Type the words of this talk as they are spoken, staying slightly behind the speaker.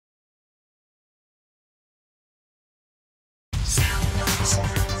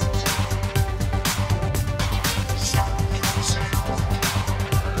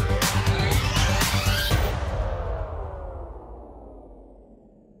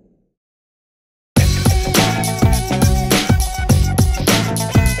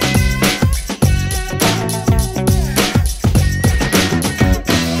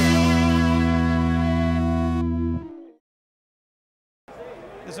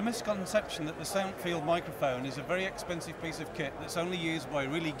a misconception that the Soundfield microphone is a very expensive piece of kit that's only used by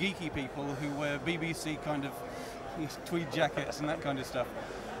really geeky people who wear BBC kind of tweed jackets and that kind of stuff.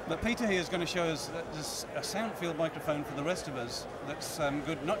 But Peter here is going to show us that there's a Soundfield microphone for the rest of us that's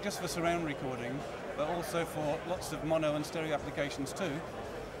good not just for surround recording, but also for lots of mono and stereo applications too.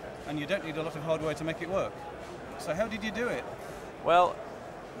 And you don't need a lot of hardware to make it work. So how did you do it? Well,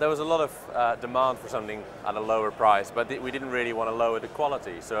 there was a lot of demand for something at a lower price, but we didn't really want to lower the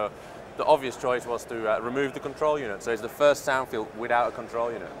quality. So the obvious choice was to remove the control unit. So it's the first Soundfield without a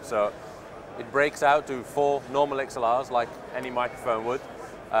control unit. So it breaks out to 4 normal XLRs like any microphone would.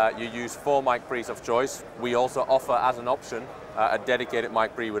 You use 4 mic pre's of choice. We also offer as an option a dedicated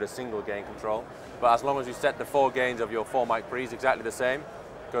mic pre with a single gain control. But as long as you set the 4 gains of your 4 mic pre's exactly the same,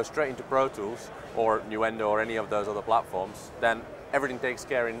 go straight into Pro Tools or Nuendo or any of those other platforms, then everything is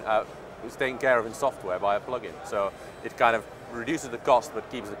taken care of in software by a plugin. So it kind of reduces the cost but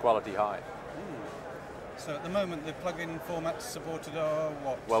keeps the quality high. So at the moment the plugin formats supported are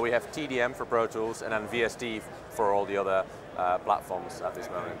what? Well, we have TDM for Pro Tools and then VST for all the other platforms at this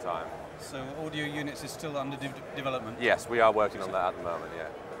moment in time. So audio units is still under development? Yes, we are working on that at the moment, yeah.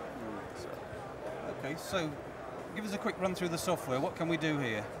 Okay, so give us a quick run through the software. What can we do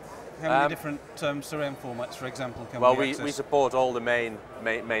here? How many different surround formats, for example, can we access? We support all the main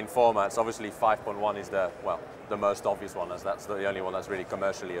formats. Obviously 5.1 is the most obvious one, as that's the only one that's really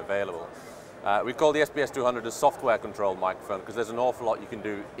commercially available. We call the SPS 200 a software controlled microphone because there's an awful lot you can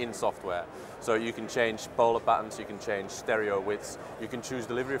do in software. So you can change polar patterns, you can change stereo widths, you can choose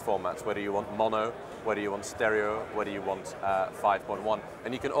delivery formats, whether you want mono, whether you want stereo, whether you want 5.1.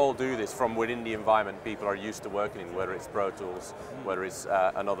 And you can all do this from within the environment people are used to working in, whether it's Pro Tools, whether it's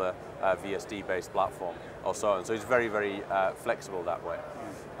another VST-based platform or so on. So it's very, very flexible that way.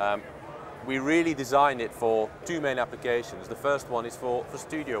 We really designed it for 2 main applications. The first one is for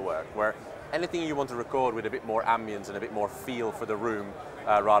studio work, where anything you want to record with a bit more ambience and a bit more feel for the room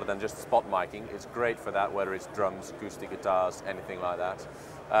rather than just spot micing, it's great for that, whether it's drums, acoustic guitars, anything like that.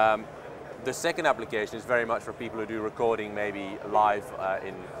 The second application is very much for people who do recording maybe live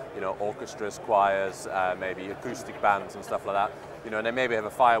in orchestras, choirs, maybe acoustic bands and stuff like that. And they maybe have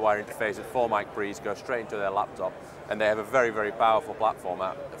a Firewire interface with 4 mic pre's, go straight into their laptop, and they have a very, very powerful platform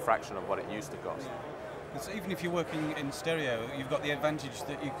at a fraction of what it used to cost. So even if you're working in stereo, you've got the advantage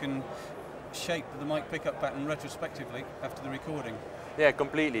that you can shape the mic pickup pattern retrospectively after the recording. Yeah,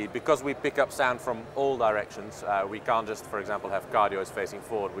 completely. Because we pick up sound from all directions, we can't just, for example, have cardioids facing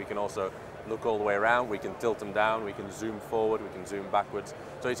forward. We can also look all the way around, we can tilt them down, we can zoom forward, we can zoom backwards.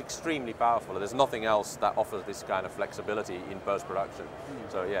 So it's extremely powerful. There's nothing else that offers this kind of flexibility in post-production.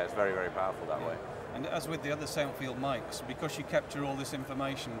 So yeah, it's very, very powerful that way. And as with the other Soundfield mics, because you capture all this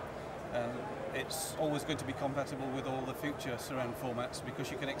information, it's always going to be compatible with all the future surround formats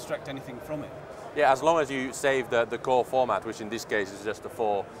because you can extract anything from it. Yeah, as long as you save the core format, which in this case is just the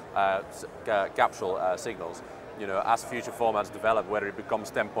 4 capsule signals. As future formats develop, whether it becomes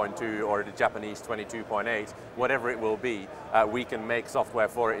 10.2 or the Japanese 22.8, whatever it will be, we can make software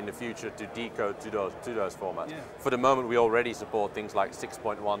for it in the future to decode to those formats. Yeah. For the moment, we already support things like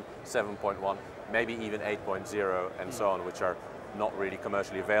 6.1, 7.1, maybe even 8.0 and so on, which are not really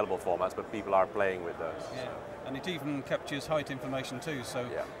commercially available formats, but people are playing with those. Yeah. And it even captures height information too, so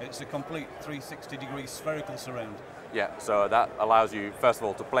it's a complete 360-degree spherical surround. Yeah, so that allows you, first of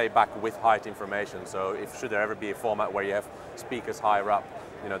all, to play back with height information. So should there ever be a format where you have speakers higher up,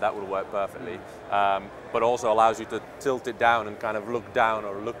 that would work perfectly. But also allows you to tilt it down and kind of look down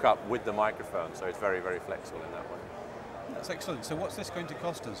or look up with the microphone. So it's very, very flexible in that way. That's excellent. So what's this going to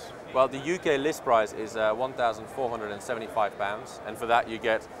cost us? Well, the UK list price is £1,475, and for that you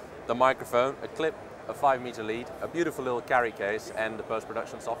get the microphone, a clip, a 5-meter lead, a beautiful little carry case, and the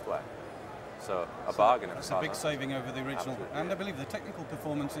post-production software. So a bargain. That's a big saving over the original. Absolutely. And I believe the technical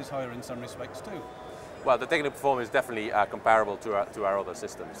performance is higher in some respects too. Well, the technical performance is definitely comparable to our other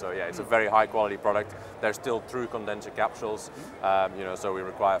systems. So yeah, it's a very high quality product. They're still true condenser capsules, so we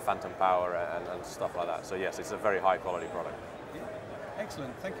require phantom power and stuff like that. So yes, it's a very high quality product. Yeah.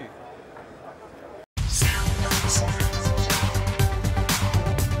 Excellent, thank you.